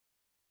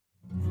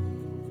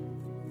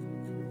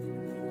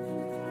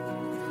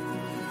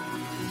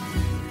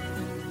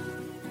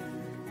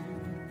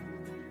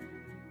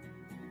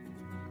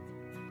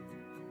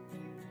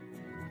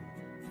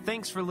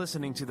Thanks for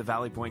listening to the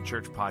Valley Point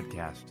Church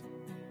podcast.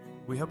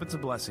 We hope it's a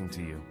blessing to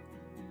you.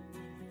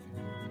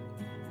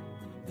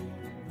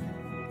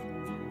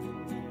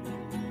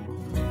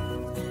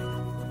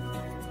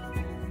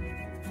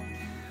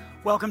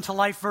 Welcome to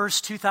Life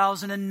Verse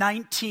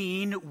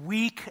 2019,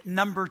 week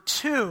number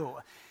 2.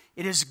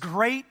 It is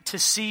great to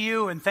see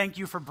you, and thank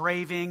you for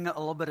braving a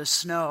little bit of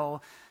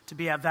snow to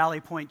be at Valley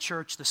Point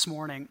Church this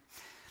morning.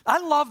 I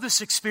love this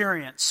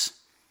experience,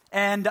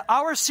 and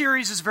our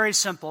series is very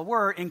simple.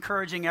 We're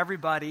encouraging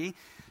everybody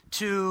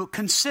to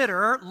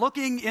consider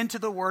looking into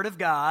the Word of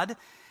God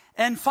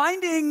and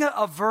finding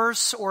a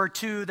verse or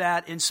two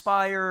that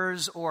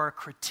inspires or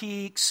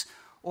critiques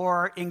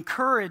or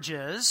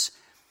encourages,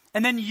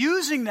 and then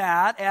using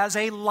that as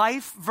a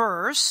life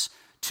verse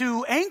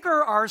to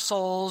anchor our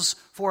souls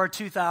for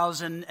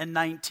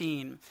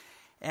 2019.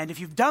 And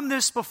if you've done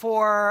this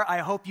before, I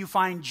hope you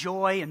find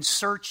joy in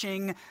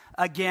searching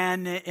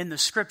again in the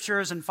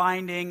scriptures and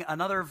finding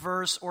another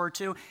verse or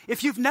two.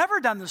 If you've never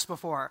done this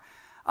before,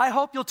 I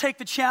hope you'll take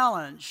the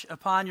challenge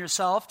upon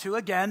yourself to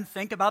again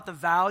think about the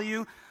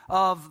value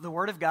of the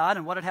Word of God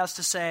and what it has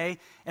to say,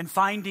 and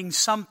finding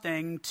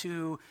something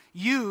to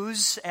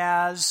use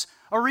as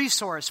a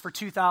resource for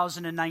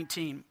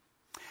 2019.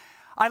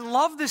 I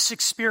love this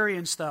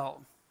experience,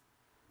 though,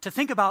 to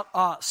think about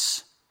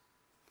us,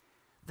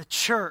 the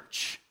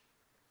church,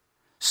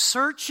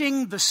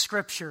 searching the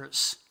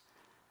scriptures.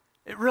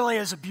 It really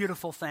is a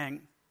beautiful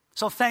thing.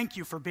 So thank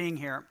you for being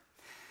here.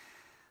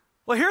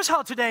 Well, here's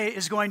how today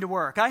is going to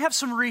work. I have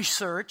some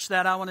research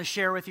that I want to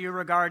share with you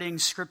regarding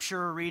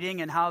scripture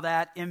reading and how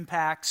that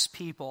impacts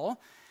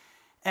people.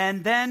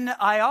 And then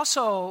I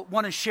also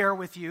want to share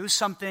with you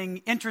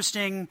something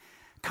interesting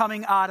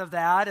coming out of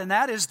that, and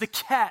that is the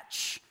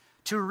catch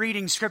to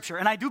reading scripture.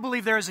 And I do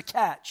believe there is a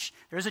catch.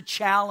 There's a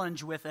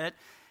challenge with it,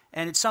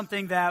 and it's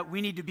something that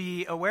we need to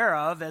be aware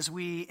of as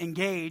we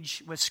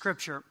engage with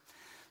scripture.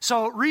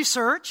 So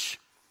research,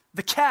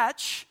 the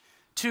catch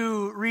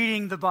to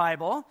reading the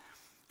Bible.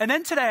 And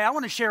then today I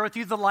want to share with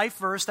you the life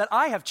verse that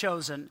I have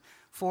chosen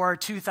for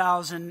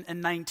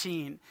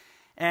 2019.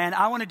 And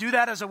I want to do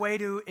that as a way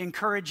to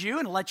encourage you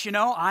and let you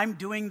know I'm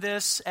doing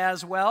this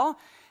as well.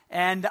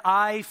 And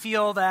I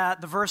feel that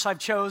the verse I've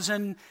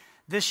chosen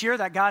this year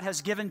that God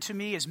has given to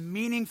me is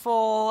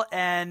meaningful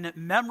and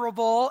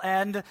memorable,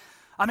 and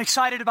I'm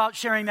excited about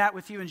sharing that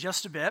with you in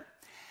just a bit.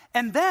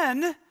 And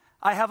then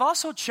I have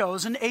also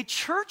chosen a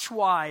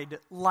church-wide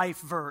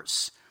life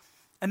verse,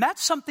 and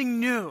that's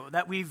something new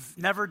that we've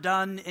never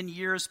done in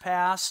years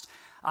past.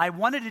 I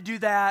wanted to do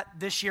that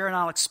this year, and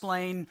I'll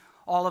explain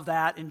all of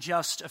that in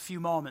just a few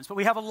moments. But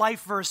we have a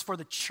life verse for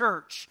the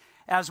church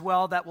as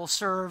well that will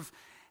serve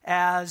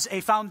as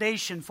a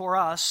foundation for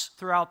us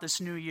throughout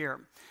this new year.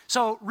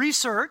 So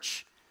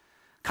research,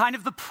 kind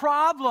of the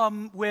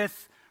problem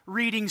with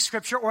reading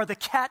scripture or the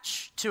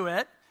catch to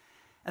it,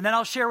 and then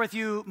I'll share with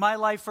you my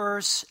life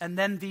verse and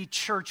then the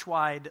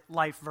church-wide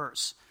life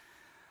verse.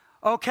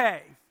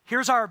 Okay,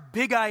 here's our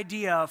big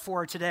idea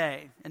for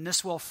today, and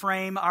this will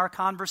frame our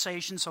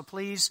conversation, so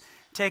please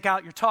take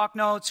out your talk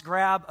notes,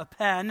 grab a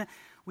pen.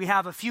 We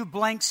have a few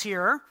blanks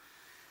here.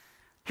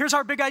 Here's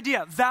our big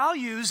idea.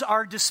 Values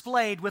are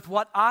displayed with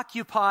what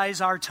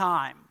occupies our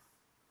time.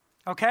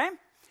 Okay?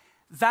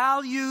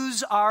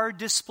 Values are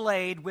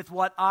displayed with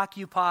what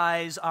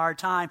occupies our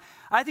time.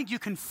 I think you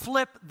can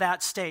flip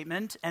that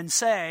statement and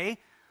say,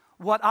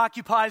 what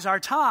occupies our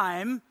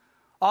time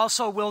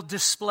also will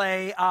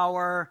display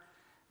our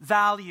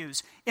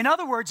values. In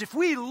other words, if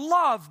we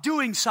love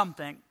doing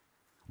something,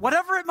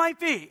 whatever it might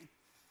be,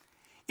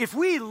 if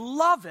we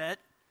love it,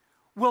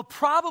 we'll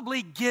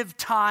probably give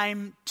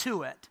time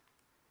to it.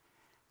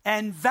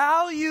 And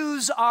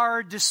values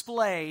are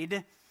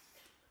displayed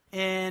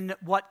in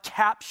what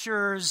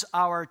captures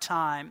our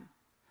time.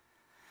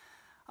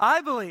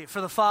 I believe,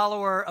 for the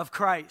follower of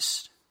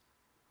Christ,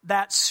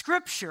 that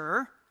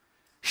Scripture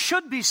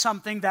should be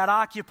something that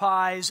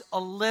occupies a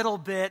little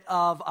bit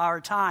of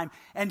our time.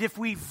 And if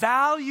we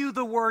value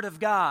the Word of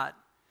God,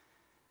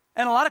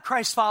 and a lot of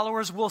Christ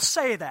followers will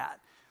say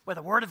that, well,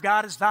 the Word of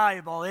God is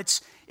valuable,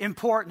 it's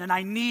important, and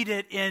I need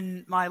it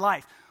in my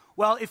life.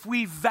 Well, if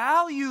we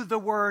value the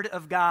Word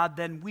of God,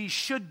 then we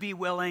should be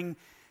willing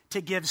to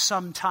give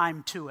some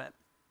time to it.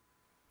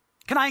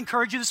 Can I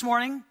encourage you this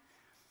morning?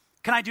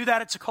 Can I do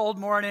that? It's a cold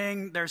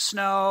morning, there's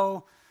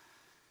snow.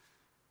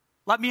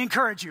 Let me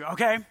encourage you,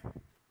 okay?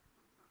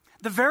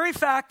 The very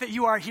fact that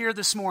you are here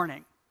this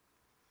morning,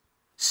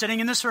 sitting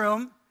in this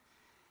room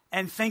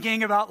and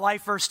thinking about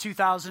Life Verse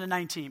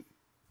 2019,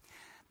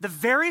 the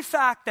very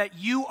fact that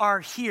you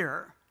are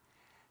here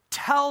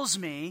tells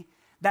me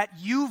that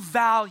you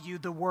value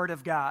the Word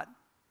of God.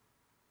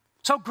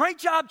 So great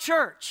job,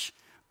 church.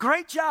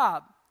 Great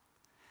job.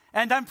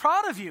 And I'm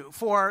proud of you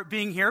for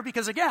being here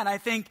because, again, I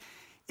think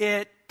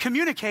it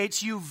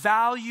communicates you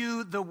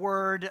value the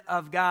Word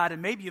of God.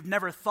 And maybe you've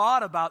never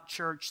thought about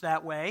church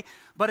that way,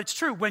 but it's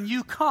true. When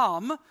you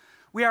come,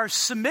 we are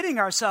submitting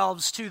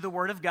ourselves to the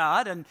Word of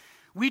God, and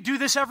we do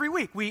this every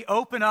week. We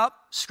open up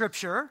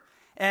Scripture,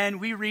 and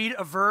we read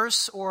a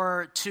verse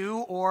or two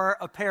or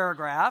a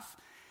paragraph,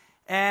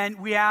 and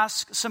we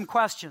ask some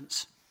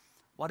questions.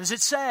 What does it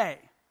say?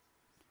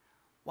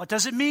 What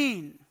does it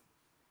mean?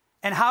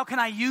 And how can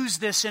I use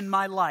this in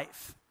my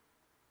life?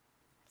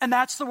 And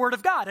that's the Word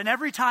of God. And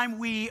every time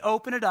we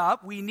open it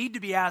up, we need to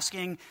be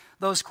asking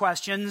those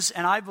questions.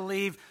 And I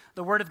believe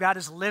the Word of God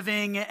is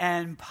living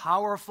and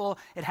powerful.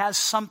 It has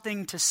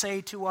something to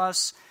say to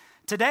us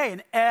today.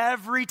 And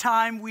every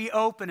time we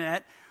open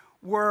it,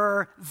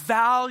 we're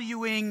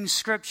valuing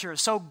Scripture.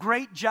 So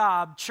great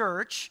job,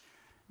 church,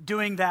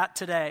 doing that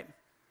today.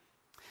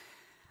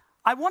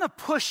 I want to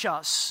push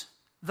us,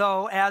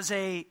 though, as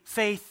a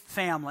faith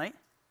family,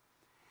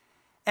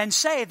 and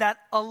say that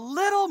a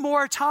little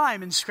more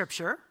time in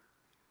Scripture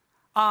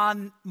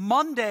on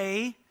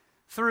Monday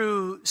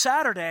through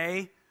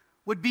Saturday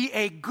would be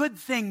a good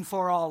thing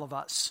for all of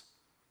us.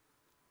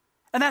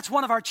 And that's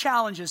one of our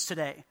challenges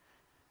today.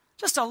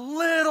 Just a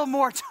little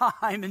more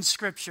time in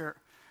Scripture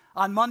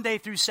on Monday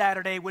through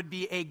Saturday would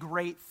be a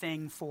great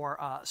thing for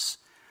us.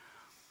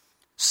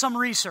 Some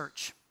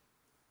research.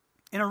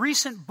 In a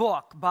recent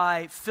book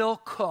by Phil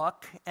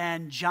Cook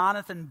and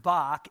Jonathan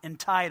Bach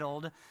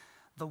entitled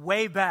The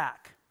Way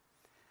Back,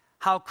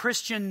 How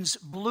Christians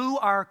Blew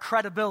Our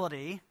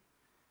Credibility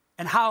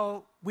and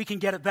How We Can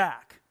Get It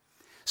Back.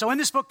 So in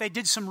this book, they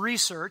did some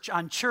research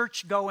on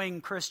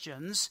church-going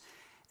Christians,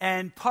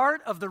 and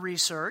part of the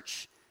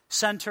research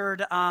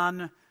centered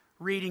on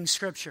reading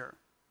Scripture.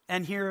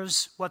 And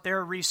here's what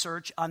their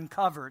research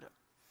uncovered.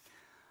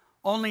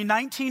 Only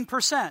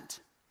 19%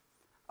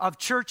 of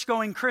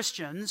church-going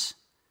Christians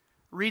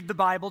read the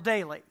Bible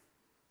daily.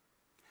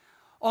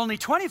 Only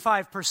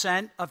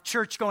 25% of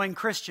church-going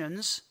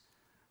Christians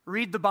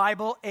read the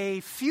Bible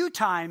a few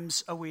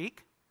times a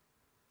week.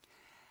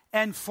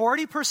 And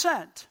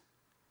 40%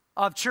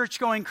 of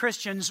church-going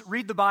Christians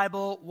read the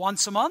Bible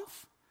once a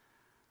month,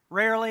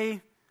 rarely,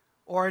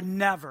 or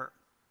never.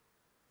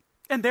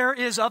 And there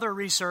is other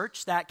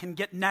research that can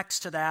get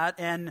next to that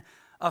and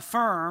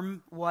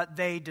affirm what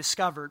they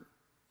discovered.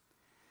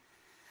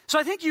 So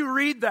I think you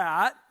read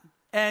that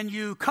and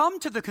you come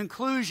to the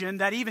conclusion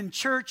that even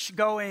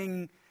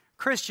church-going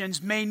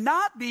Christians may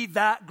not be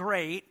that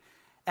great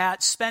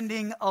at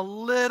spending a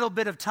little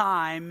bit of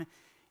time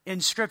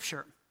in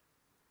Scripture.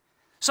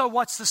 So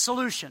what's the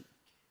solution?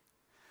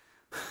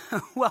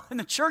 Well, in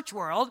the church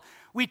world,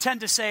 we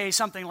tend to say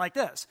something like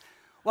this.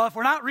 Well, if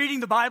we're not reading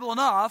the Bible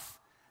enough,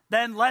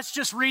 then let's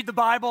just read the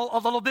Bible a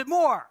little bit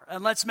more.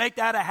 And let's make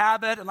that a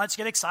habit, and let's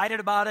get excited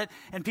about it.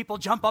 And people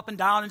jump up and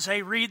down and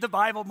say, read the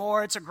Bible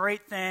more, it's a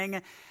great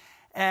thing.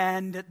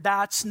 And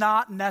that's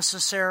not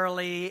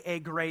necessarily a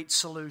great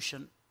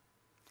solution.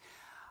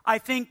 I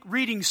think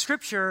reading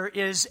Scripture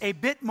is a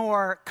bit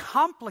more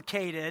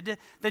complicated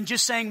than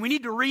just saying we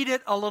need to read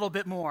it a little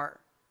bit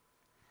more.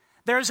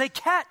 There's a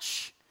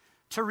catch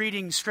to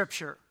reading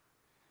Scripture.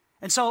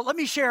 And so let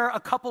me share a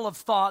couple of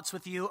thoughts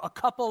with you, a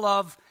couple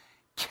of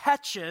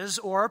catches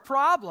or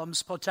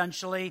problems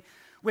potentially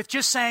with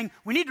just saying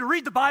we need to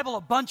read the Bible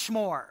a bunch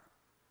more.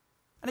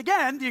 And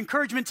again, the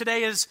encouragement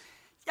today is,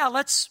 yeah,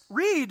 let's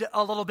read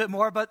a little bit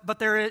more, but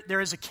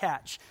there is a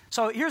catch.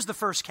 So here's the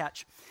first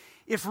catch.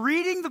 If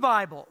reading the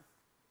Bible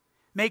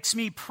makes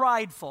me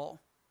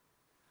prideful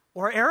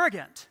or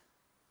arrogant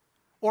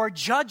or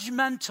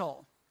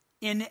judgmental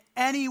in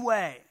any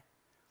way,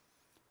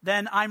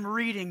 then I'm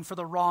reading for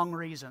the wrong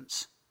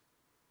reasons.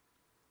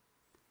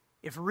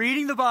 If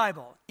reading the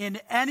Bible in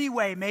any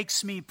way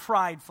makes me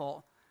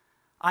prideful,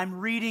 I'm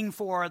reading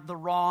for the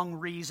wrong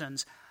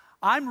reasons.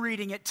 I'm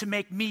reading it to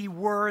make me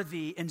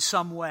worthy in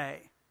some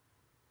way.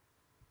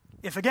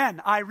 If,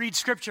 again, I read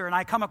Scripture and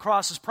I come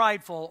across as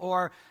prideful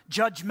or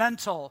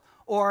judgmental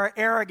or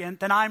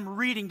arrogant, then I'm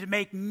reading to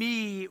make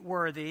me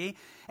worthy.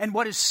 And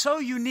what is so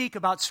unique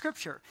about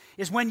Scripture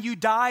is when you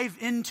dive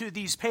into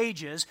these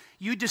pages,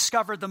 you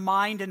discover the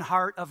mind and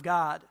heart of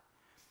God.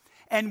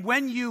 And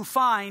when you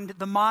find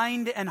the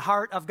mind and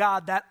heart of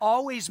God, that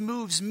always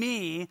moves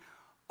me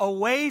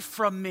away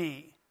from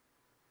me.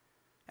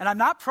 And I'm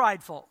not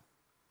prideful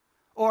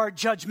or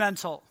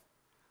judgmental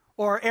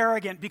or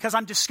arrogant because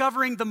I'm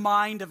discovering the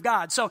mind of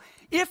God. So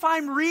if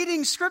I'm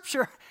reading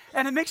Scripture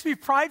and it makes me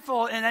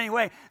prideful in any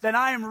way, then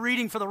I am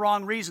reading for the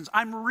wrong reasons.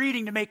 I'm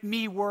reading to make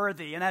me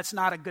worthy, and that's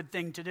not a good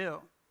thing to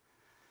do.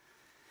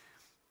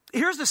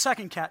 Here's the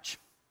second catch.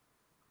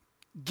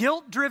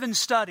 Guilt-driven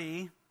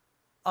study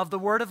of the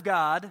Word of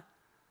God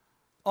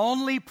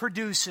only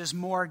produces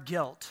more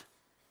guilt.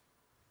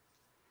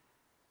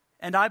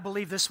 And I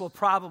believe this will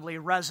probably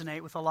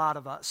resonate with a lot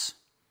of us.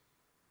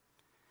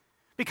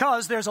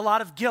 Because there's a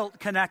lot of guilt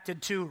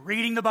connected to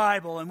reading the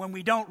Bible, and when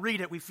we don't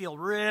read it, we feel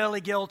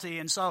really guilty,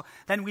 and so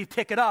then we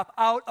pick it up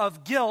out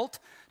of guilt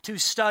to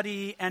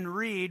study and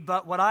read.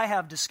 But what I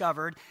have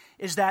discovered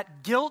is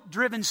that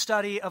guilt-driven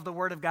study of the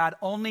Word of God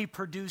only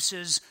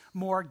produces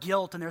more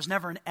guilt, and there's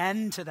never an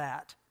end to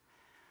that.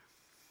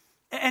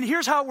 And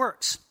here's how it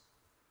works.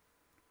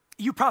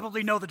 You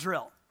probably know the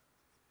drill.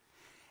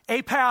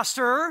 A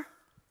pastor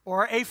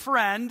or a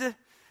friend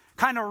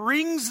kind of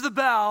rings the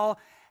bell.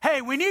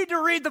 Hey, we need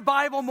to read the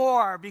Bible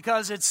more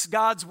because it's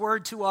God's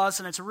word to us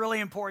and it's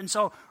really important.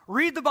 So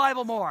read the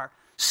Bible more.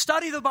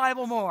 Study the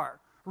Bible more.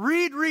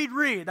 Read, read,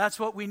 read. That's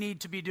what we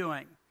need to be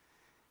doing.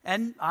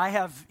 And I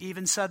have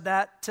even said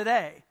that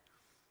today.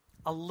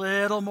 A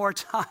little more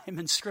time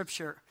in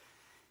Scripture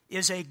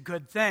is a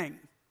good thing.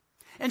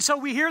 And so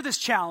we hear this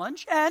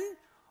challenge, and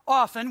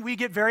often we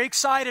get very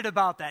excited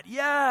about that.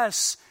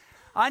 Yes,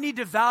 I need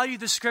to value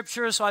the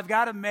Scripture, so I've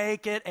got to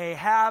make it a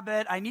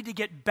habit. I need to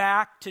get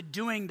back to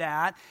doing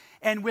that.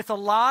 And with a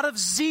lot of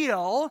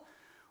zeal,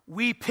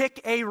 we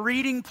pick a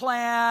reading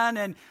plan,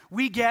 and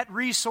we get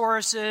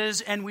resources,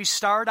 and we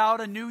start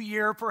out a new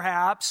year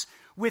perhaps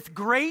with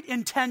great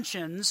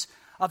intentions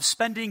of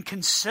spending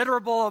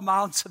considerable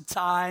amounts of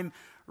time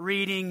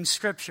reading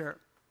Scripture.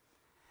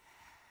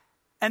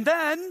 And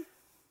then,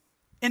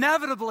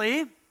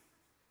 inevitably,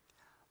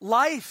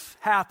 life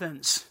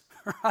happens,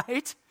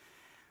 right?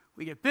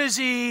 We get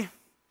busy,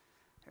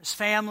 there's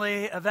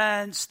family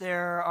events,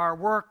 there are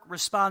work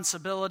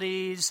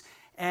responsibilities,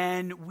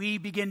 and we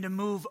begin to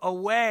move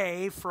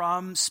away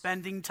from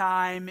spending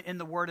time in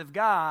the Word of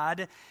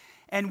God,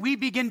 and we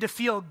begin to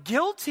feel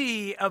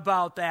guilty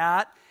about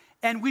that,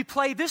 and we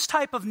play this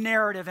type of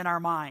narrative in our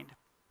mind.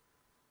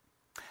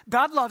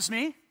 God loves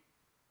me,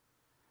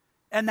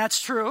 and that's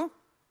true.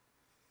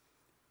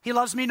 He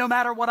loves me no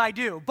matter what I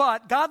do.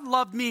 But God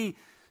loved me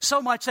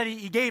so much that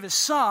he gave his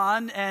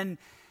son, and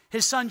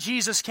his son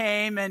Jesus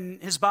came,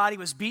 and his body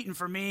was beaten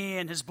for me,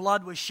 and his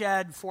blood was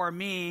shed for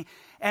me.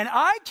 And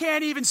I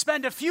can't even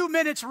spend a few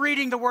minutes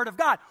reading the Word of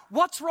God.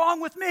 What's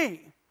wrong with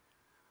me?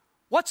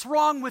 What's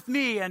wrong with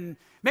me? And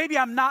maybe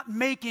I'm not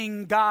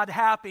making God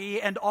happy,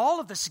 and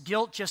all of this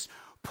guilt just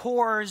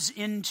pours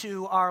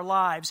into our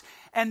lives.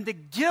 And the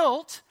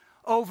guilt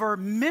over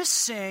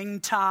missing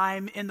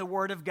time in the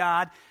Word of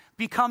God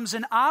becomes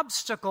an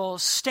obstacle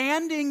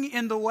standing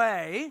in the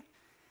way,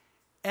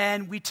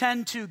 and we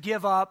tend to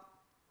give up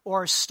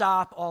or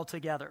stop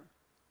altogether.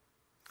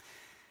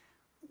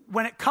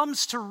 When it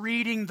comes to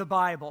reading the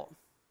Bible,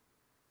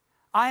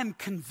 I am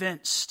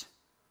convinced,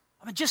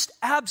 I'm just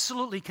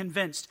absolutely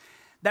convinced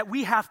that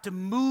we have to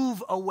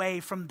move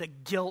away from the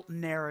guilt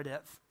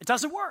narrative. It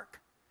doesn't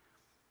work.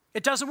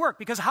 It doesn't work,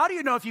 because how do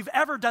you know if you've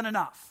ever done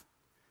enough?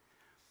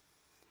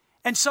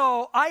 And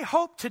so I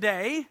hope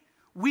today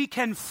we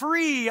can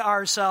free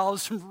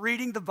ourselves from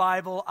reading the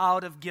Bible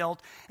out of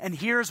guilt. And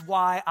here's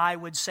why I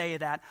would say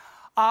that.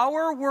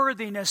 Our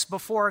worthiness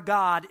before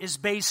God is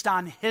based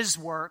on His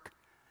work,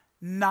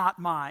 not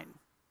mine.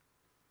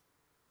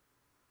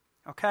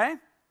 Okay?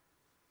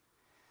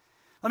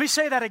 Let me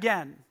say that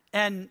again,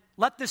 and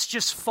let this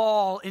just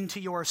fall into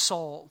your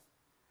soul.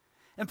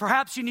 And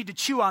perhaps you need to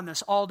chew on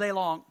this all day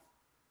long.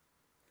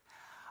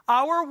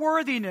 Our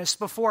worthiness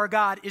before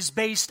God is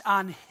based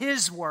on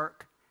His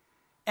work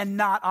and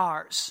not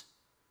ours.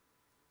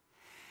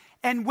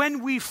 And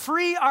when we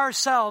free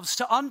ourselves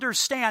to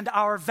understand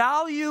our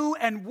value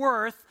and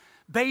worth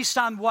based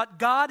on what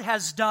God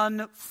has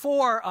done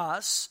for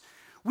us,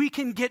 we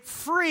can get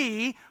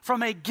free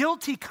from a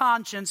guilty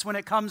conscience when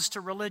it comes to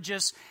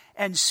religious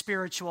and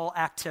spiritual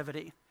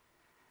activity.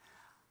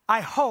 I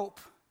hope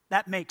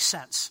that makes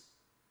sense.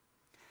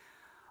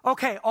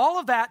 Okay, all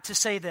of that to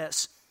say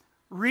this.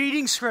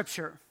 Reading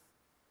Scripture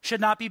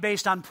should not be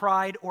based on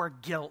pride or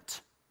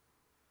guilt.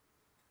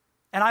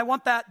 And I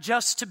want that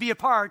just to be a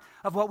part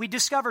of what we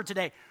discovered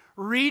today.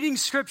 Reading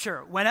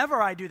Scripture,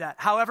 whenever I do that,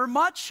 however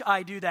much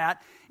I do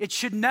that, it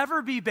should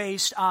never be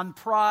based on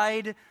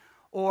pride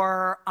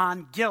or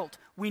on guilt.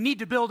 We need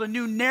to build a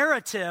new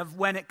narrative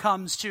when it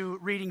comes to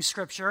reading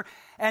Scripture.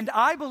 And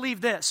I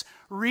believe this,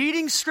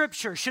 reading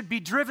Scripture should be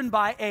driven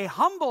by a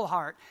humble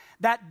heart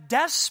that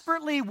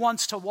desperately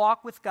wants to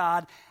walk with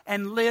God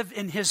and live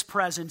in His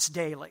presence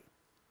daily.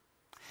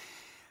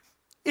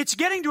 It's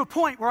getting to a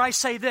point where I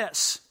say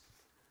this,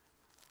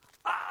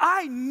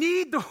 I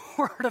need the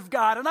Word of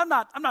God, and I'm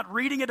not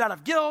reading it out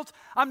of guilt.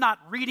 I'm not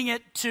reading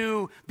it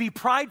to be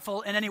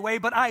prideful in any way,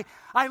 but I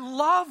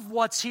love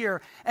what's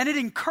here, and it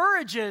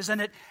encourages, and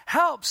it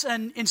helps,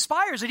 and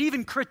inspires. It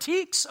even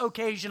critiques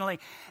occasionally,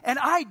 and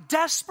I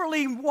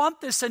desperately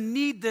want this and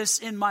need this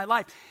in my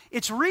life.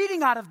 It's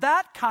reading out of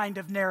that kind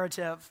of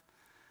narrative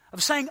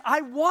of saying,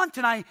 I want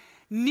and I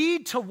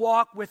need to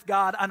walk with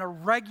God on a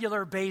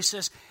regular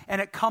basis,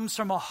 and it comes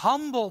from a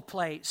humble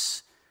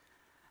place,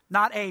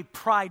 not a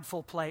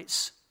prideful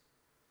place.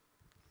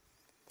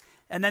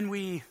 And then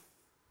we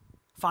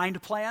find a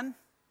plan,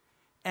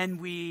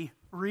 and we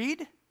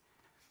read.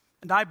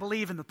 And I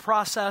believe in the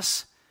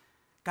process,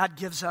 God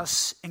gives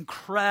us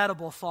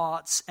incredible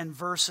thoughts and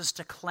verses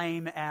to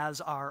claim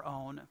as our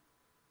own.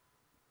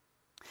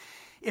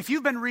 If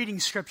you've been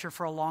reading Scripture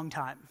for a long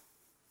time,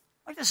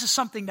 like this is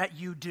something that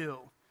you do,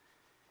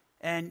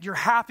 and you're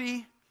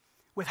happy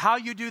with how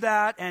you do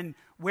that and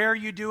where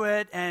you do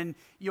it, and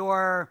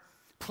you're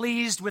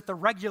pleased with the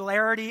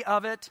regularity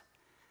of it,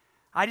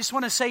 I just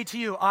want to say to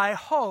you, I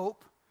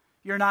hope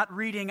you're not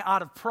reading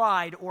out of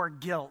pride or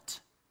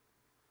guilt.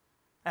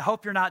 I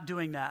hope you're not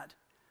doing that.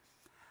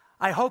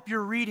 I hope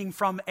you're reading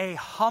from a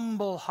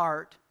humble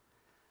heart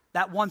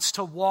that wants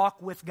to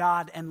walk with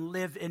God and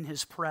live in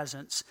his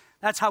presence.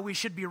 That's how we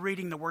should be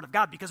reading the Word of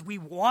God, because we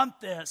want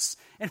this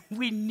and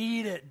we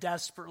need it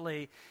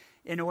desperately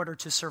in order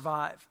to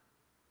survive.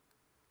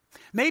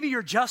 Maybe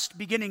you're just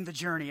beginning the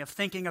journey of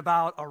thinking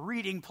about a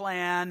reading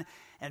plan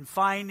and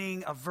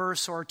finding a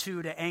verse or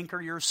two to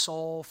anchor your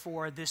soul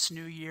for this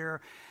new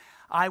year.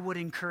 I would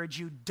encourage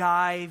you,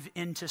 dive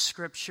into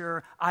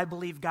Scripture. I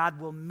believe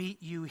God will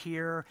meet you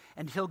here,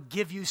 and he'll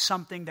give you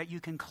something that you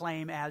can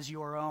claim as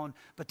your own.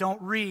 But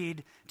don't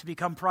read to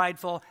become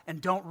prideful,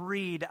 and don't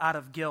read out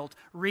of guilt.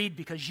 Read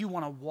because you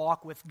want to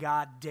walk with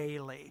God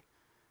daily.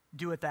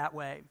 Do it that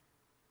way.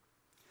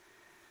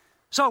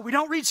 So we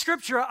don't read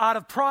Scripture out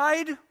of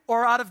pride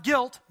or out of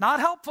guilt.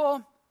 Not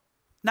helpful.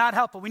 Not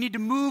helpful. We need to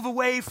move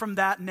away from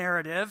that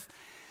narrative,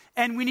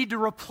 and we need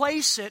to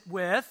replace it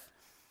with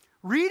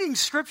reading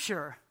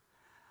Scripture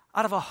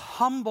out of a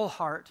humble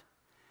heart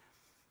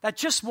that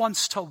just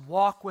wants to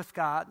walk with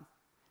God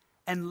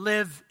and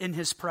live in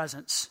his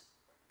presence.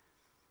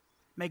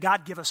 May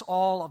God give us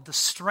all of the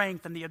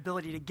strength and the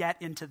ability to get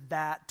into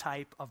that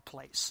type of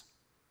place.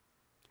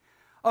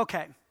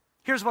 Okay,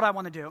 here's what I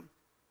want to do.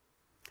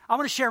 I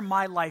want to share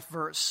my life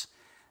verse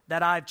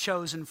that I've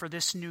chosen for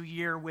this new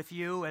year with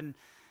you, and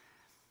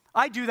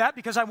I do that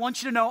because I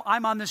want you to know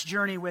I'm on this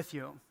journey with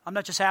you. I'm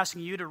not just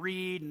asking you to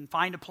read and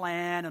find a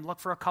plan and look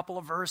for a couple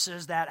of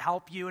verses that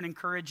help you and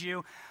encourage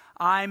you.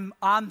 I'm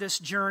on this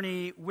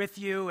journey with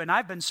you, and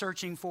I've been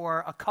searching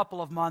for a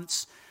couple of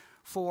months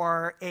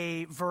for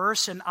a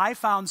verse, and I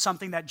found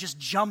something that just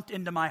jumped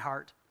into my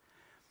heart.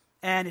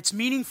 And it's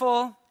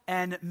meaningful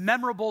and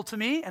memorable to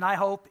me, and I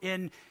hope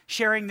in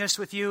sharing this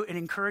with you, it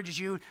encourages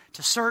you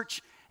to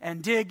search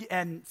and dig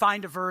and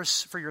find a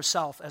verse for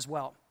yourself as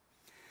well.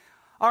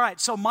 All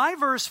right, so my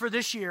verse for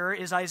this year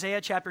is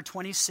Isaiah chapter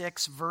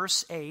 26,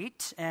 verse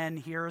 8, and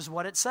here's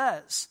what it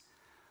says.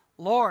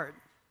 Lord,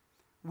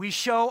 we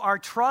show our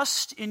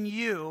trust in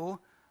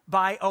you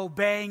by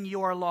obeying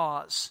your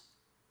laws.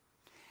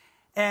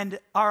 And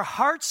our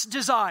heart's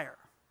desire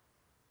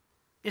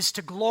is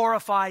to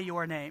glorify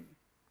your name.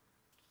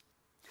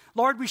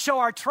 Lord, we show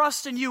our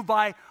trust in you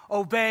by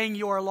obeying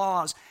your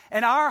laws.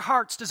 And our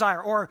heart's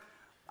desire, or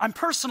I'm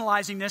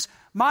personalizing this,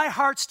 my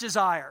heart's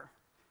desire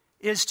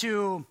is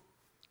to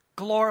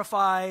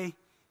glorify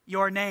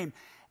your name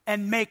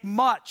and make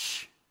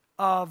much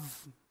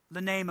of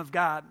the name of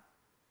God.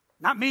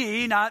 Not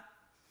me, not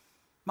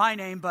my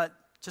name, but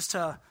just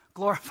to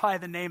glorify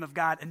the name of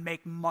God and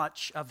make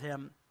much of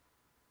him.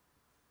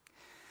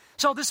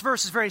 So this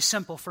verse is very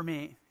simple for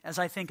me as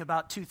I think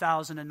about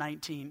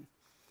 2019.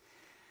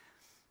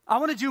 I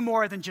want to do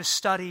more than just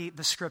study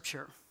the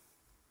Scripture.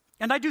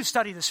 And I do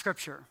study the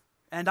Scripture.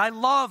 And I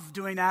love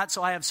doing that,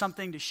 so I have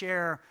something to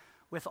share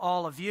with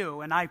all of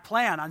you. And I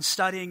plan on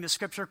studying the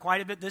Scripture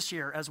quite a bit this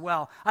year as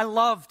well. I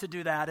love to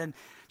do that, and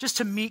just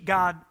to meet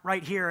God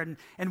right here.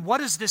 And what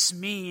does this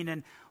mean?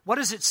 And what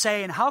does it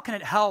say? And how can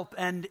it help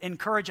and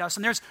encourage us?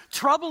 And there's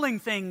troubling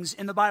things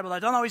in the Bible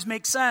that don't always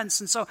make sense.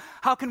 And so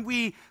how can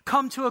we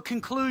come to a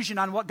conclusion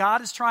on what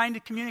God is trying to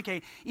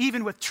communicate,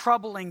 even with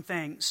troubling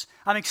things?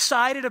 I'm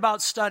excited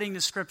about studying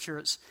the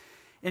Scriptures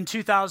in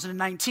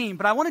 2019,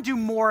 but I want to do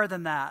more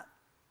than that.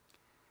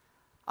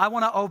 I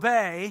want to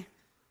obey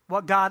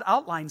what God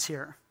outlines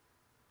here.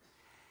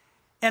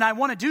 And I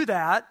want to do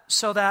that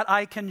so that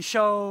I can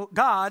show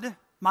God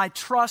my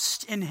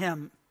trust in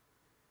him.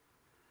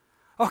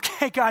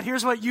 Okay, God,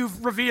 here's what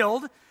you've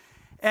revealed,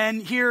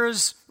 and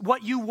here's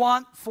what you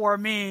want for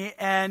me.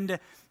 And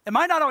it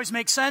might not always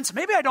make sense.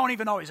 Maybe I don't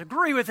even always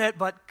agree with it,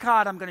 but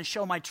God, I'm going to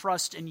show my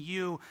trust in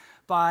you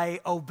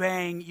by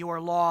obeying your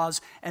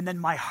laws. And then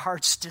my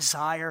heart's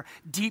desire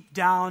deep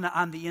down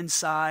on the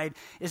inside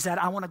is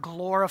that I want to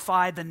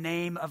glorify the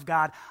name of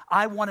God.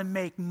 I want to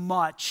make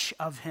much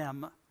of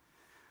him.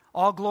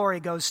 All glory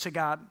goes to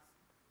God.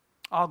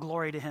 All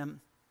glory to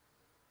him.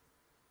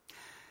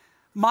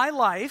 My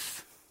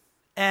life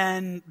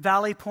and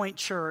Valley Point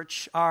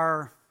Church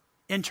are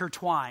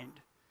intertwined.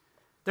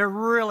 They're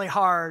really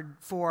hard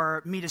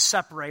for me to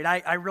separate.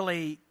 I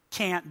really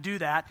can't do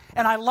that.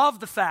 And I love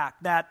the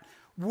fact that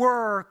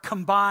we're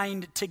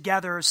combined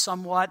together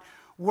somewhat.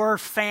 We're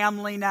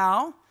family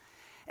now.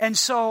 And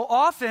so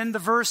often the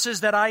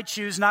verses that I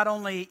choose not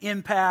only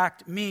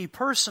impact me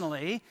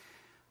personally,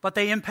 but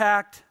they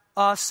impact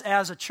us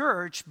as a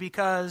church,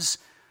 because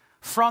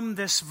from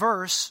this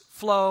verse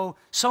flow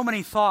so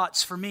many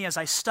thoughts for me as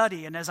I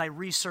study and as I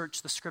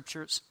research the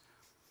Scriptures.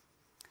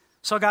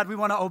 So God, we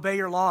want to obey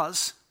your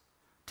laws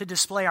to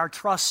display our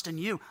trust in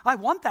you. I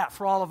want that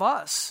for all of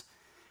us.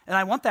 And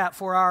I want that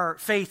for our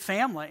faith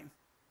family.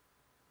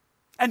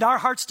 And our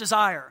heart's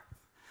desire,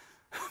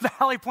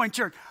 Valley Point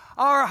Church,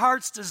 our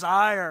heart's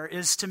desire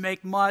is to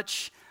make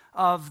much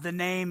of the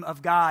name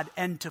of God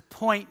and to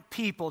point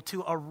people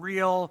to a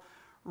real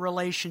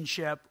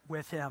relationship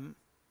with him.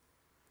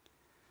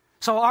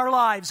 So our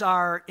lives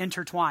are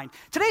intertwined.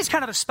 Today's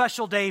kind of a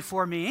special day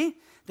for me.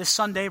 This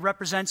Sunday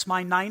represents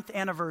my 9th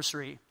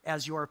anniversary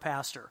as your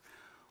pastor.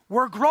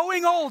 We're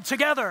growing old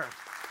together.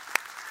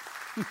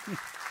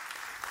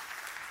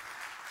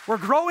 We're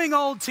growing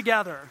old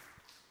together.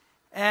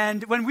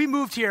 And when we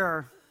moved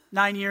here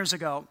 9 years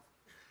ago,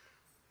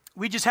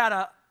 we just had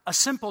a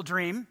simple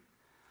dream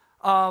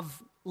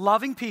of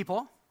loving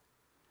people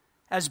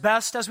as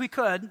best as we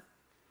could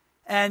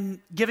and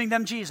giving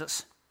them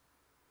Jesus.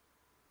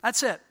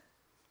 That's it.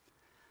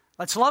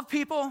 Let's love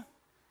people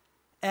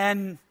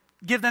and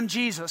give them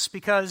Jesus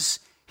because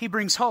he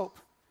brings hope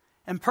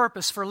and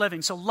purpose for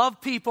living. So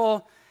love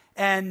people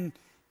and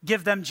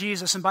give them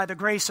Jesus. And by the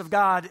grace of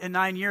God, in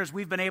 9 years,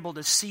 we've been able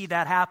to see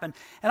that happen.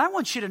 And I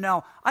want you to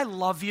know, I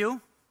love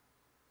you.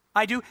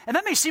 I do. And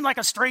that may seem like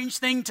a strange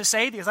thing to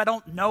say because I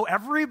don't know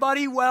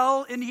everybody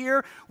well in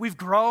here. We've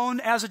grown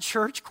as a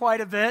church quite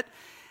a bit,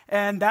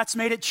 and that's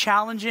made it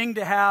challenging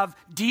to have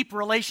deep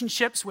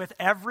relationships with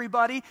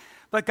everybody.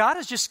 But God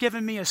has just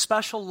given me a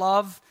special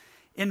love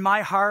in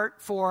my heart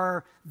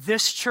for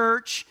this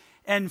church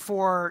and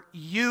for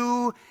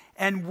you,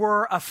 and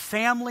we're a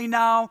family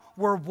now.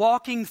 We're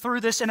walking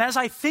through this. And as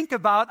I think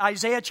about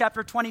Isaiah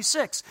chapter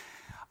 26,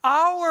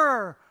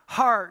 our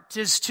heart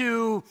is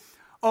to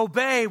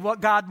obey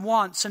what God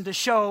wants and to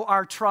show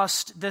our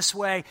trust this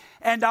way.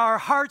 And our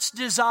heart's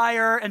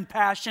desire and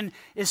passion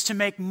is to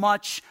make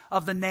much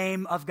of the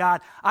name of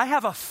God. I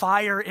have a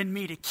fire in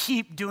me to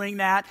keep doing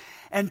that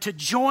and to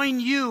join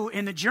you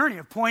in the journey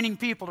of pointing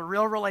people to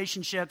real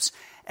relationships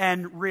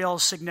and real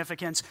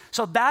significance.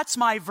 So that's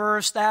my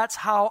verse. That's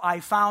how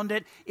I found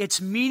it.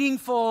 It's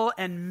meaningful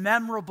and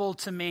memorable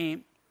to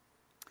me.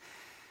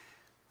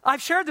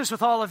 I've shared this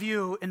with all of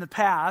you in the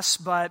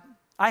past, but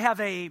I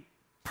have a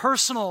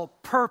personal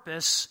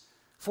purpose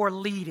for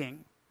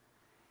leading.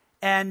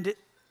 And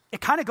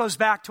it kind of goes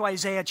back to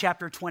Isaiah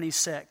chapter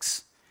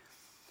 26.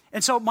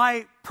 And so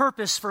my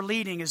purpose for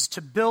leading is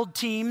to build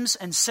teams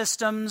and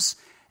systems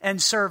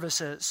and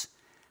services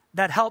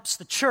that helps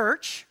the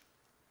church,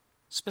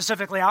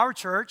 specifically our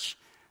church,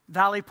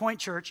 Valley Point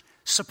Church,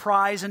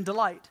 surprise and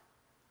delight.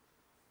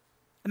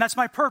 And that's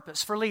my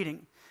purpose for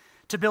leading,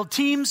 to build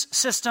teams,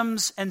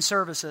 systems, and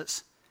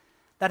services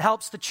that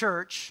helps the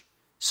church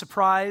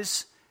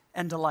surprise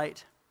and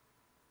delight.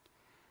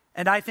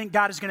 And I think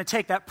God is going to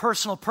take that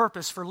personal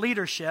purpose for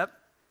leadership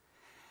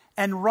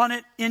and run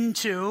it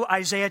into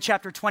Isaiah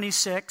chapter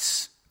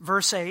 26,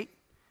 verse 8,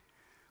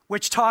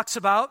 which talks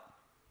about,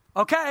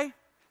 okay,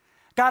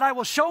 God, I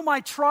will show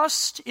my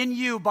trust in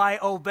you by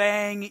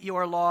obeying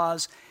your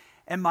laws,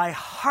 and my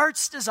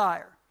heart's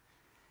desire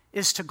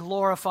is to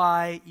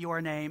glorify your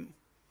name.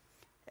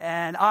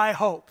 And I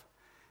hope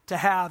to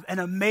have an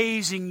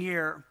amazing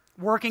year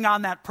working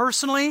on that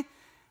personally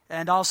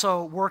and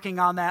also working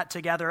on that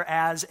together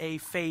as a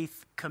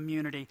faith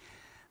community.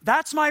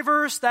 That's my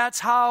verse. That's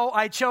how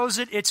I chose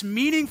it. It's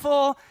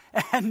meaningful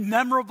and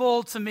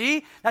memorable to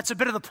me. That's a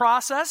bit of the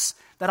process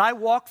that I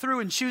walk through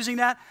in choosing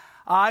that.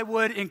 I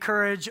would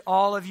encourage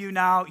all of you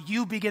now,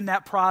 you begin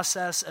that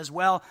process as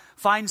well.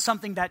 Find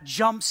something that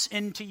jumps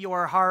into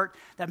your heart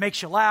that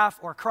makes you laugh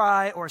or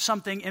cry or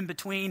something in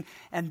between,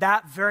 and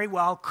that very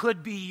well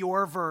could be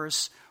your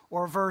verse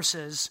or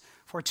verses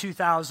for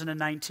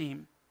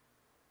 2019.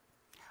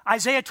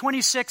 Isaiah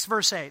 26,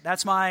 verse 8.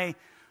 That's my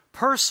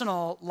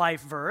personal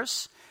life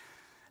verse.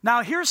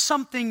 Now, here's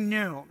something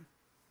new.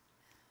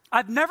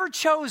 I've never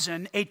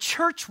chosen a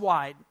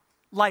church-wide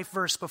life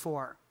verse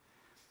before.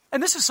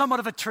 And this is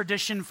somewhat of a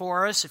tradition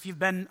for us. If you've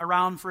been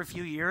around for a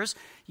few years,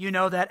 you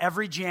know that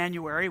every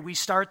January we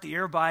start the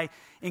year by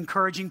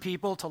encouraging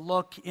people to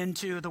look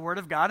into the Word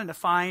of God and to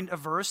find a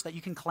verse that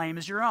you can claim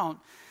as your own.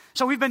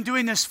 So we've been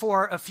doing this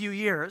for a few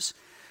years,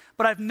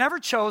 but I've never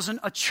chosen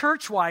a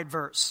church-wide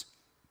verse.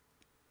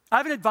 I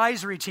have an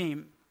advisory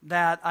team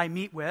that I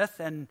meet with,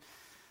 and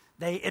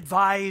they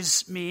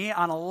advise me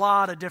on a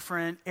lot of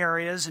different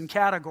areas and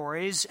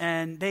categories,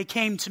 and they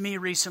came to me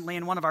recently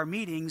in one of our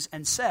meetings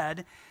and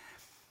said,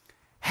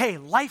 hey,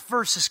 life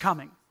verse is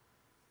coming.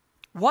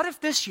 What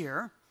if this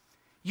year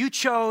you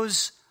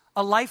chose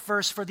a life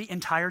verse for the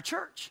entire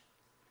church?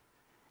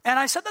 And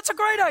I said, that's a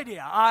great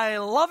idea. I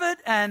love it,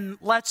 and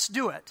let's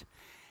do it.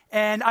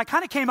 And I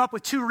kind of came up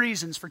with two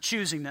reasons for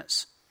choosing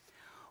this.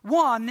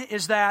 One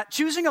is that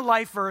choosing a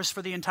life verse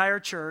for the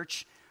entire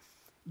church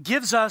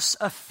gives us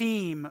a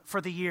theme for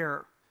the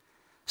year,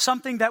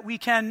 something that we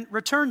can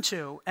return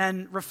to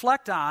and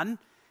reflect on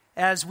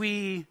as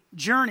we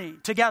journey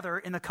together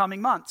in the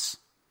coming months.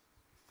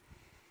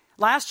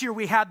 Last year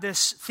we had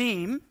this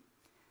theme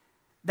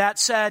that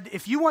said,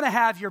 if you want to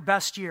have your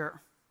best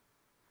year,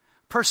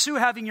 pursue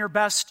having your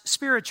best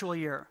spiritual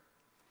year.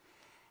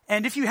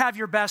 And if you have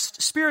your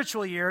best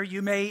spiritual year,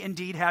 you may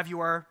indeed have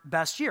your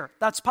best year.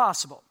 That's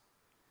possible.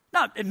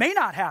 Now, it may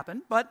not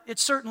happen, but it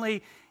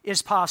certainly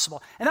is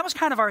possible. And that was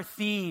kind of our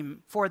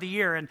theme for the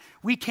year, and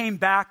we came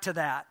back to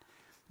that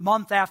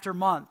month after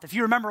month. If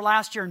you remember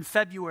last year in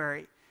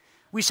February,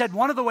 we said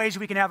one of the ways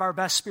we can have our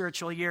best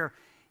spiritual year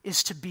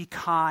is to be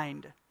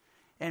kind.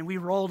 And we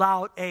rolled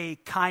out a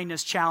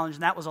kindness challenge,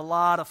 and that was a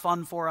lot of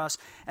fun for us.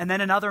 And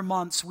then in other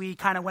months, we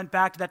kind of went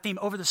back to that theme.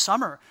 Over the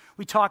summer,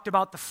 we talked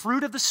about the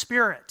fruit of the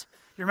Spirit.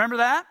 You remember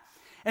that?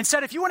 And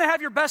said, if you want to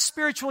have your best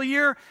spiritual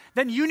year,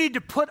 then you need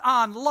to put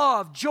on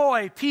love,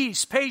 joy,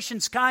 peace,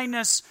 patience,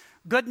 kindness,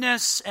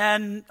 goodness,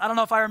 and I don't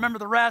know if I remember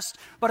the rest,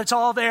 but it's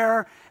all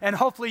there, and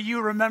hopefully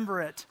you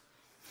remember it.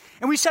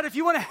 And we said if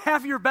you want to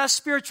have your best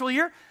spiritual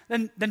year,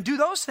 then do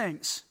those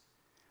things.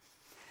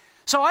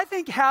 So I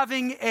think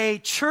having a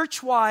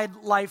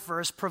church-wide life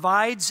verse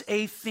provides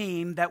a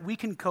theme that we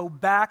can go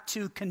back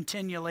to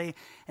continually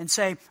and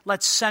say,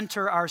 let's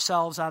center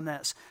ourselves on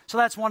this. So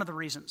that's one of the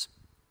reasons.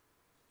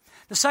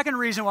 The second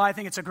reason why I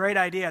think it's a great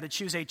idea to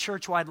choose a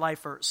church-wide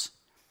life verse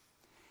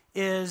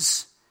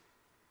is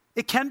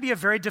it can be a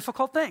very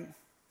difficult thing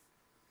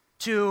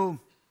to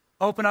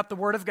open up the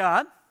Word of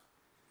God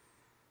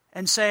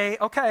and say,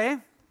 okay,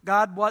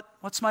 God,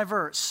 what's my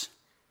verse?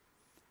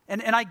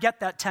 And I get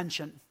that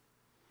tension.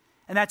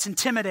 And that's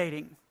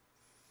intimidating.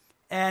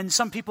 And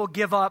some people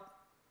give up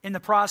in the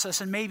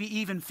process and maybe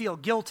even feel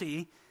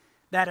guilty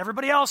that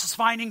everybody else is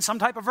finding some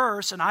type of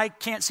verse and I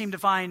can't seem to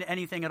find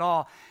anything at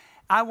all.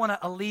 I want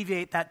to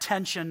alleviate that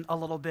tension a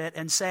little bit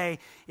and say,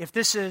 if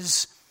this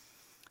is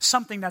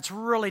something that's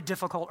really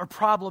difficult or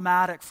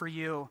problematic for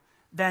you,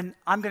 then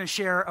I'm going to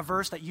share a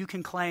verse that you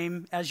can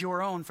claim as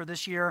your own for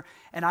this year,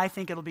 and I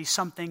think it'll be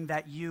something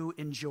that you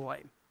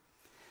enjoy.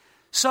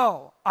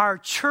 So, our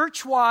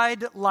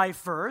church-wide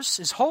life verse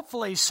is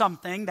hopefully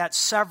something that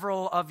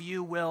several of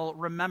you will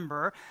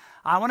remember.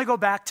 I want to go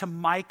back to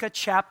Micah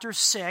chapter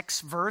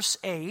 6, verse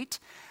 8.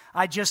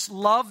 I just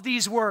love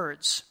these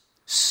words.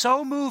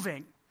 So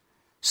moving,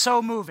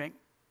 so moving.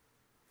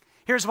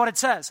 Here's what it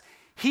says.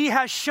 He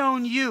has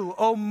shown you,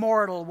 O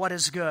mortal, what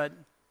is good.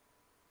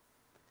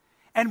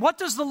 And what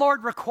does the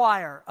Lord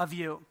require of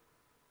you?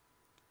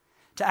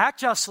 To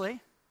act justly,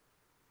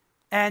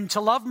 and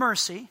to love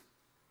mercy,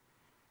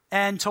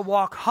 and to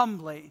walk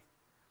humbly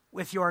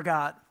with your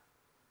God.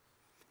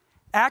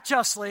 Act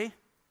justly,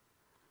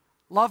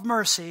 love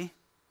mercy,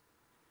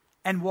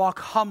 and walk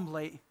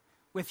humbly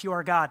with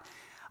your God.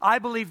 I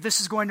believe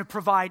this is going to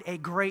provide a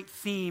great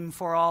theme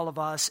for all of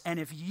us, and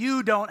if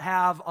you don't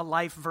have a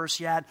life verse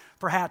yet,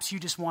 perhaps you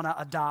just want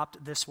to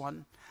adopt this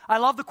one. I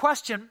love the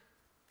question.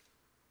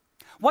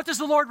 What does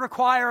the Lord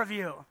require of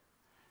you?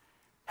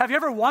 Have you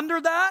ever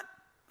wondered that?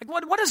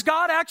 Like, what does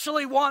God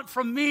actually want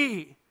from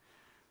me?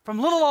 From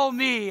little old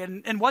me,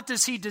 and what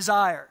does he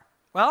desire?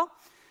 Well,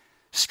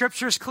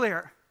 Scripture's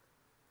clear.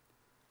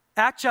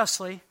 Act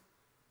justly,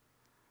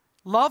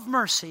 love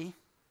mercy,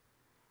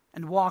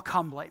 and walk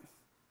humbly.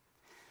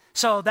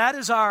 So that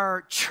is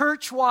our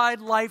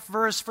church-wide life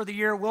verse for the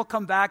year. We'll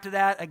come back to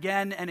that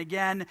again and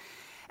again.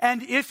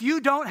 And if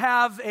you don't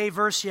have a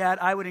verse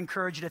yet, I would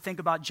encourage you to think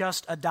about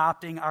just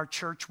adopting our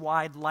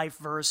church-wide life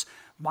verse,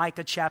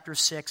 Micah chapter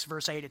 6,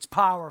 verse 8. It's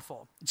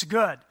powerful. It's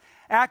good.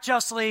 Act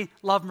justly,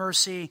 love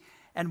mercy,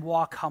 and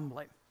walk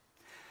humbly.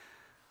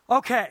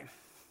 Okay,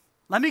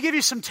 let me give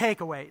you some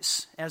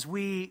takeaways as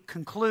we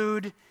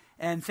conclude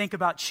and think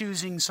about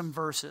choosing some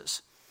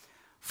verses.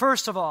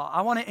 First of all,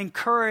 I want to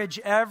encourage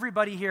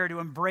everybody here to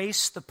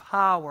embrace the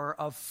power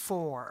of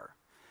 4.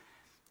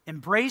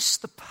 Embrace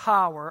the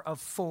power of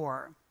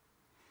 4.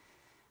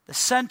 The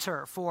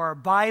Center for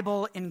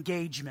Bible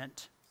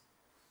Engagement,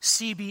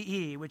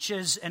 CBE, which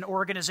is an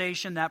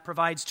organization that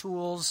provides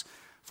tools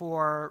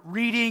for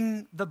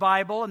reading the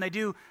Bible, and they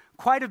do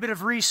quite a bit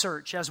of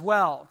research as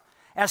well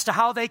as to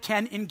how they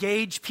can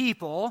engage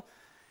people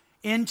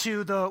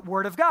into the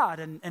Word of God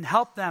and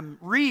help them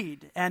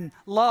read and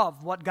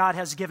love what God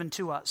has given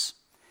to us.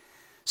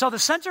 So the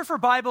Center for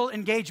Bible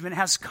Engagement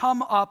has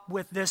come up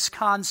with this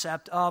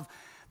concept of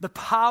the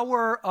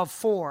power of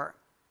 4.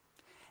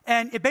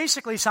 And it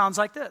basically sounds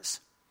like this.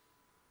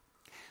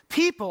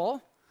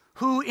 People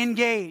who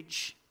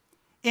engage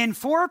in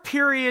 4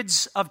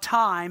 periods of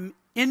time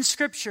in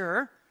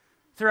Scripture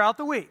throughout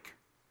the week.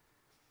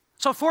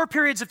 So 4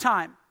 periods of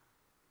time.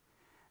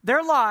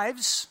 Their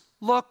lives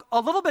look a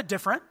little bit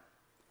different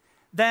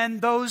than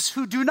those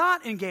who do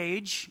not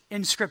engage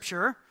in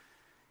Scripture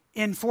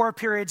in 4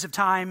 periods of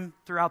time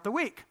throughout the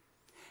week.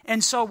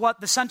 And so what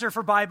the Center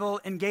for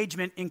Bible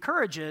Engagement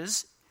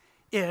encourages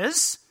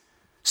is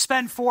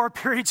spend 4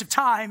 periods of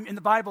time in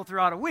the Bible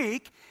throughout a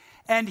week.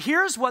 And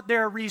here's what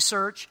their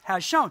research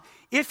has shown.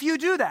 If you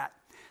do that,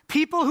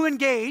 people who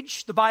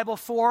engage the Bible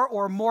 4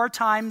 or more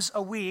times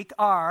a week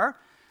are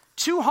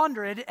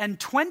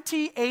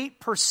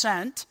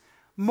 228%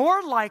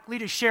 more likely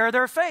to share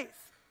their faith.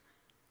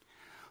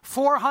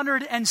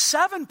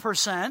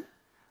 407%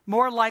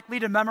 more likely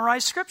to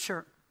memorize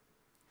Scripture.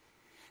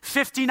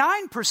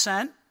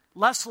 59%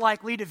 less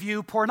likely to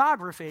view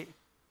pornography.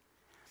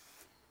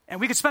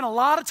 And we could spend a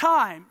lot of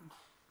time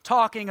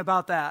talking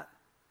about that.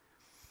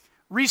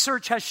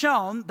 Research has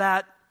shown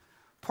that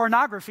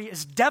pornography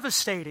is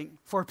devastating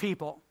for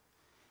people.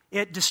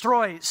 It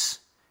destroys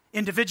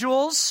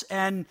individuals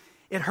and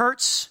it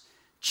hurts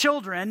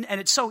children,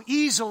 and it's so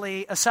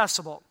easily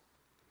accessible.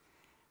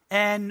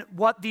 And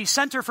what the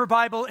Center for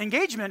Bible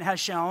Engagement has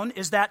shown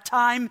is that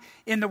time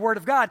in the Word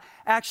of God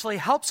actually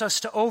helps us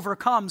to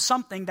overcome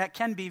something that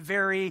can be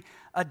very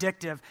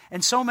addictive.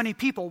 And so many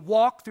people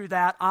walk through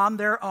that on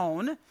their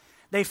own.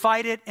 They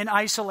fight it in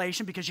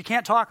isolation because you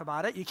can't talk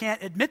about it. You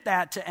can't admit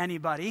that to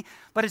anybody,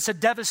 but it's a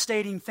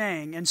devastating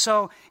thing. And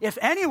so if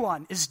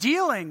anyone is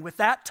dealing with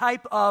that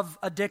type of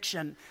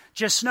addiction,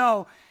 just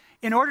know,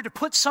 in order to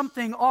put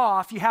something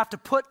off, you have to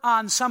put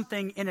on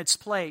something in its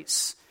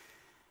place.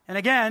 And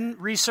again,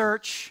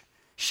 research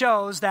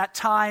shows that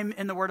time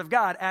in the Word of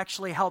God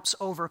actually helps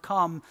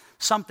overcome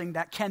something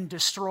that can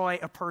destroy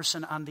a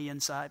person on the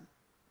inside.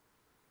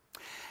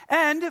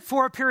 And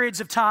for periods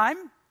of time,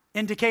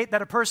 indicate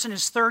that a person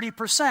is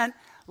 30%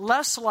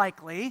 less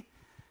likely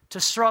to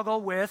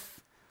struggle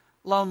with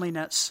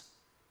loneliness.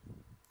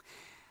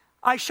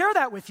 I share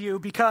that with you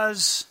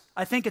because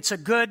I think it's a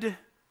good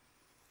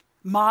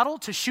model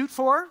to shoot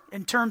for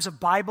in terms of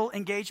Bible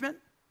engagement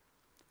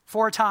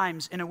 4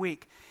 times in a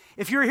week.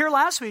 If you were here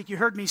last week, you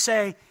heard me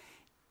say,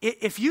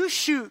 if you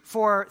shoot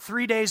for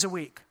 3 days a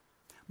week,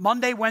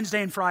 Monday,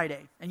 Wednesday, and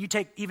Friday, and you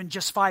take even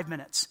just 5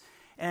 minutes,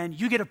 and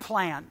you get a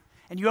plan,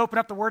 and you open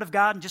up the Word of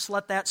God and just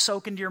let that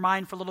soak into your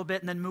mind for a little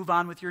bit and then move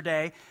on with your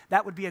day,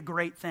 that would be a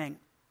great thing.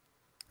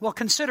 Well,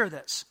 consider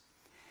this.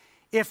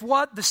 If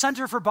what the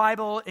Center for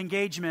Bible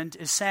Engagement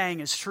is saying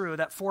is true,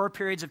 that 4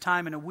 periods of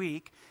time in a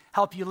week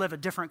help you live a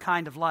different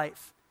kind of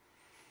life,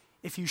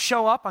 if you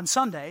show up on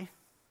Sunday,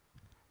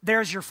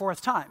 there's your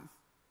 4th time.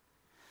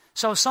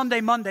 So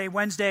Sunday, Monday,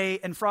 Wednesday,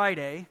 and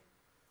Friday.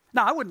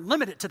 Now, I wouldn't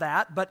limit it to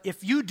that, but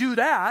if you do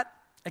that,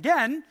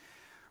 again,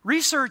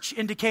 research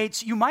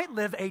indicates you might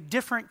live a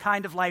different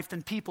kind of life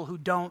than people who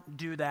don't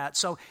do that.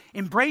 So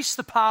embrace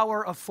the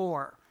power of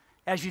 4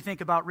 as you think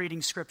about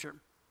reading Scripture.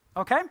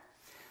 Okay?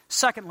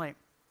 Secondly,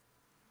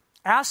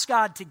 ask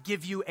God to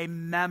give you a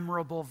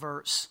memorable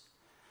verse.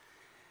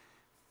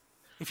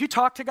 If you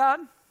talk to God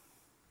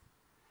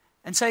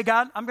and say,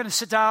 God, I'm going to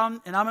sit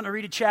down and I'm going to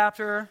read a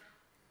chapter,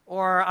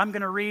 or I'm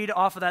going to read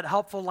off of that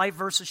helpful life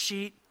verses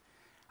sheet,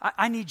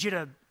 I need you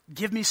to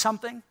give me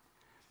something.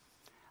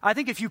 I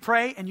think if you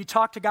pray and you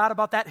talk to God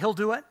about that, He'll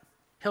do it.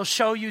 He'll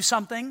show you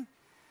something.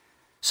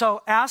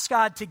 So ask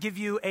God to give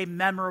you a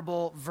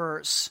memorable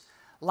verse.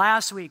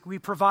 Last week, we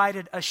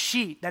provided a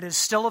sheet that is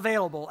still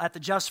available at the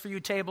Just For You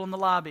table in the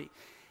lobby.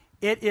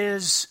 It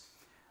is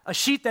a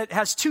sheet that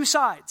has 2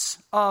 sides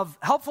of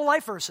helpful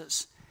life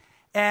verses.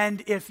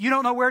 And if you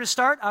don't know where to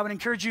start, I would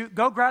encourage you,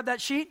 go grab that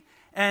sheet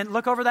and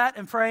look over that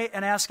and pray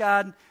and ask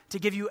God to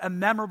give you a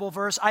memorable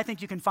verse. I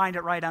think you can find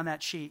it right on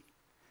that sheet.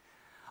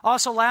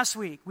 Also, last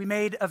week, we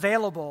made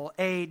available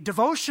a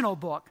devotional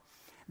book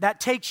that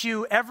takes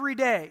you every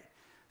day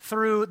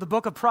through the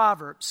book of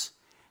Proverbs.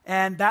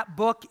 And that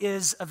book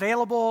is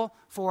available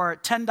for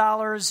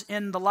 $10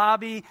 in the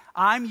lobby.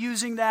 I'm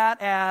using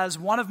that as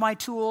one of my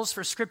tools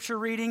for Scripture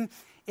reading.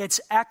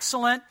 It's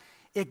excellent.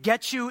 It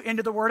gets you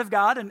into the Word of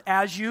God. And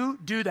as you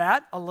do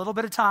that, a little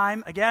bit of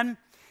time, again,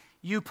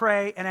 you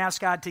pray and ask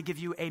God to give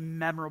you a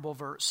memorable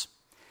verse.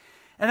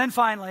 And then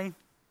finally,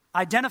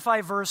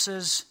 identify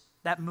verses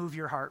that move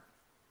your heart.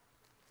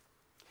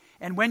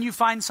 And when you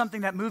find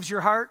something that moves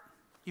your heart,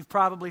 you've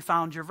probably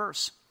found your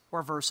verse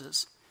or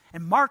verses.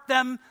 And mark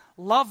them,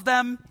 love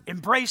them,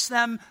 embrace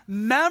them,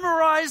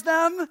 memorize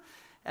them,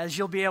 as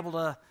you'll be able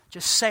to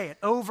just say it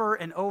over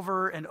and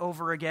over and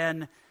over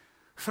again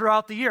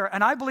throughout the year.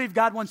 And I believe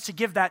God wants to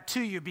give that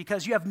to you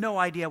because you have no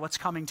idea what's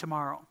coming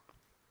tomorrow.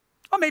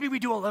 Well, maybe we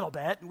do a little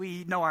bit.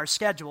 We know our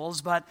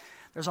schedules, but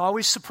there's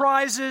always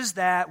surprises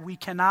that we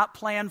cannot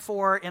plan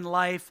for in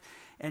life,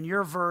 and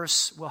your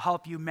verse will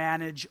help you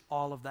manage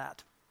all of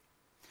that.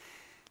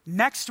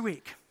 Next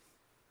week,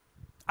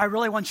 I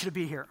really want you to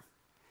be here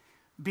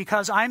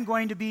because I'm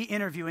going to be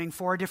interviewing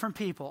 4 different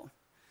people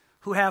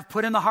who have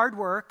put in the hard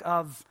work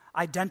of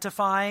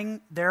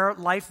identifying their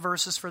life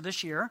verses for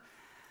this year.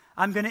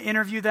 I'm going to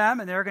interview them,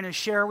 and they're going to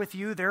share with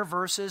you their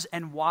verses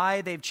and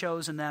why they've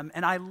chosen them.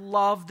 And I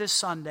love this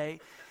Sunday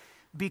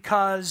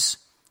because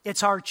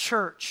it's our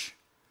church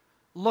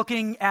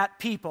looking at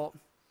people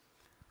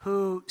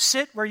who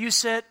sit where you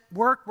sit,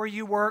 work where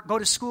you work, go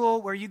to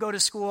school where you go to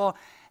school,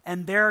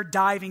 and they're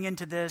diving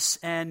into this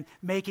and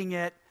making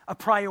it a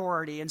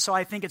priority. And so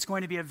I think it's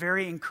going to be a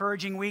very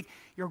encouraging week.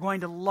 You're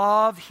going to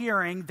love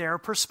hearing their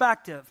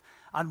perspective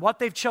on what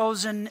they've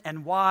chosen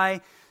and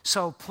why.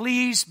 So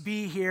please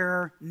be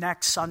here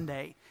next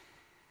Sunday.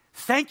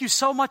 Thank you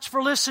so much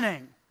for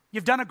listening.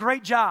 You've done a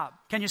great job.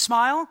 Can you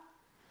smile?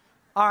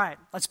 All right,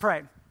 let's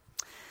pray.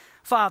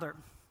 Father,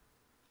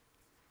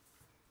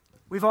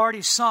 we've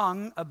already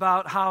sung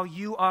about how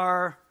you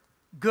are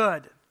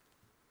good.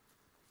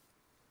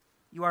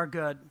 You are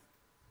good.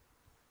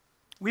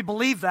 We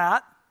believe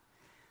that,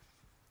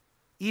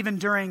 even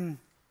during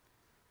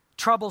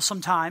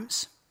troublesome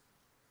times,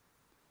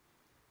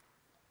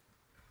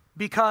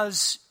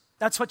 because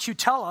that's what you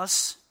tell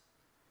us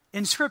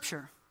in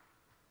Scripture.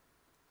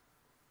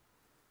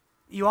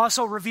 You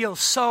also reveal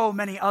so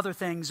many other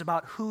things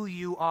about who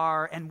you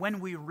are, and when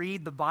we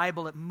read the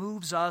Bible, it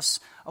moves us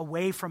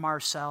away from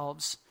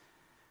ourselves.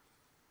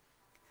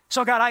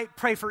 So God, I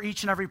pray for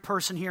each and every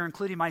person here,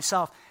 including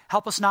myself.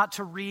 Help us not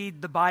to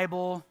read the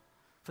Bible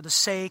for the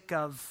sake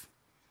of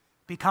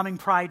becoming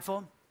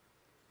prideful,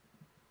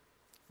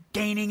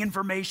 gaining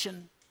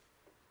information.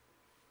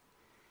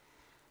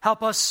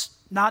 Help us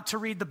not to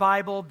read the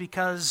Bible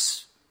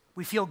because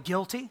we feel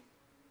guilty.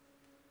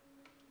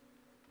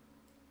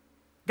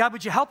 God,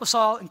 would you help us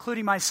all,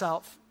 including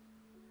myself,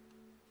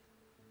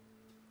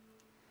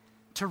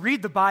 to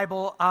read the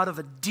Bible out of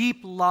a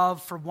deep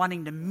love for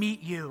wanting to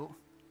meet you.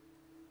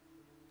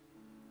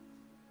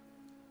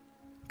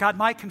 God,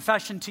 my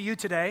confession to you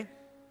today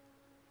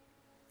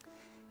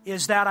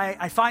is that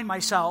I find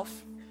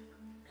myself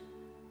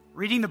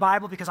reading the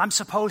Bible because I'm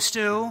supposed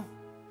to.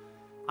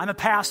 I'm a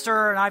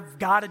pastor and I've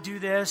got to do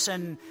this,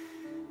 and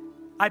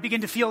I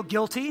begin to feel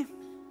guilty.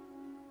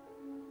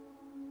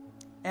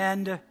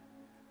 And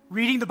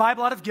reading the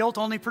Bible out of guilt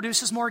only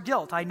produces more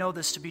guilt. I know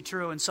this to be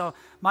true. And so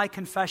my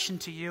confession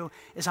to you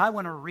is I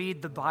want to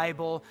read the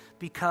Bible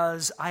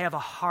because I have a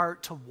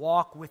heart to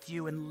walk with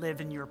you and live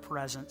in your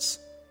presence.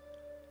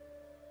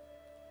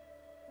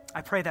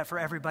 I pray that for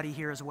everybody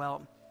here as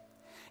well.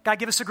 God,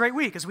 give us a great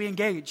week as we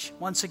engage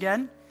once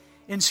again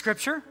in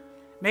Scripture,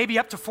 maybe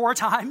up to 4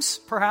 times,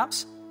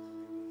 perhaps.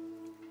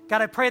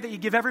 God, I pray that you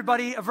give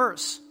everybody a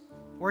verse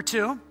or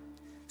 2,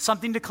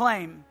 something to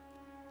claim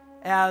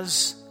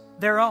as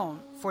their own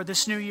for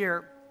this new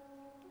year.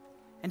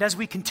 And as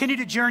we continue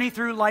to journey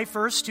through Life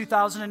Verse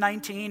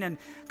 2019 and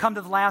come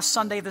to the last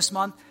Sunday of this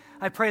month,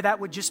 I pray that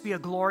would just be a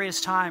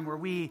glorious time where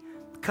we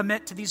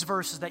commit to these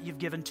verses that you've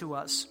given to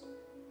us.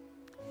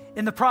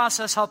 In the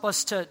process, help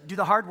us to do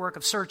the hard work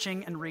of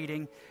searching and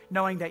reading,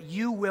 knowing that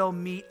you will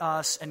meet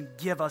us and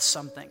give us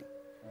something.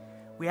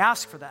 We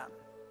ask for that,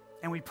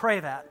 and we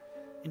pray that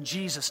in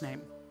Jesus'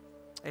 name.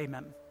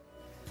 Amen.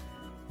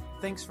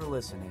 Thanks for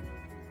listening.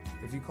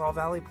 If you call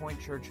Valley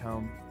Point Church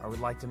home or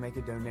would like to make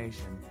a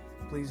donation,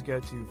 please go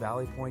to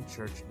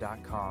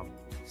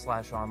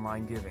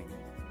valleypointchurch.com/online giving.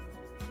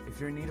 If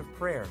you're in need of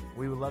prayer,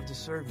 we would love to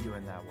serve you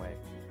in that way.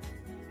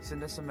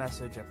 Send us a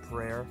message at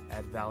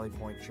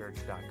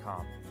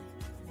prayer@valleypointchurch.com.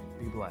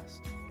 Be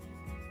blessed.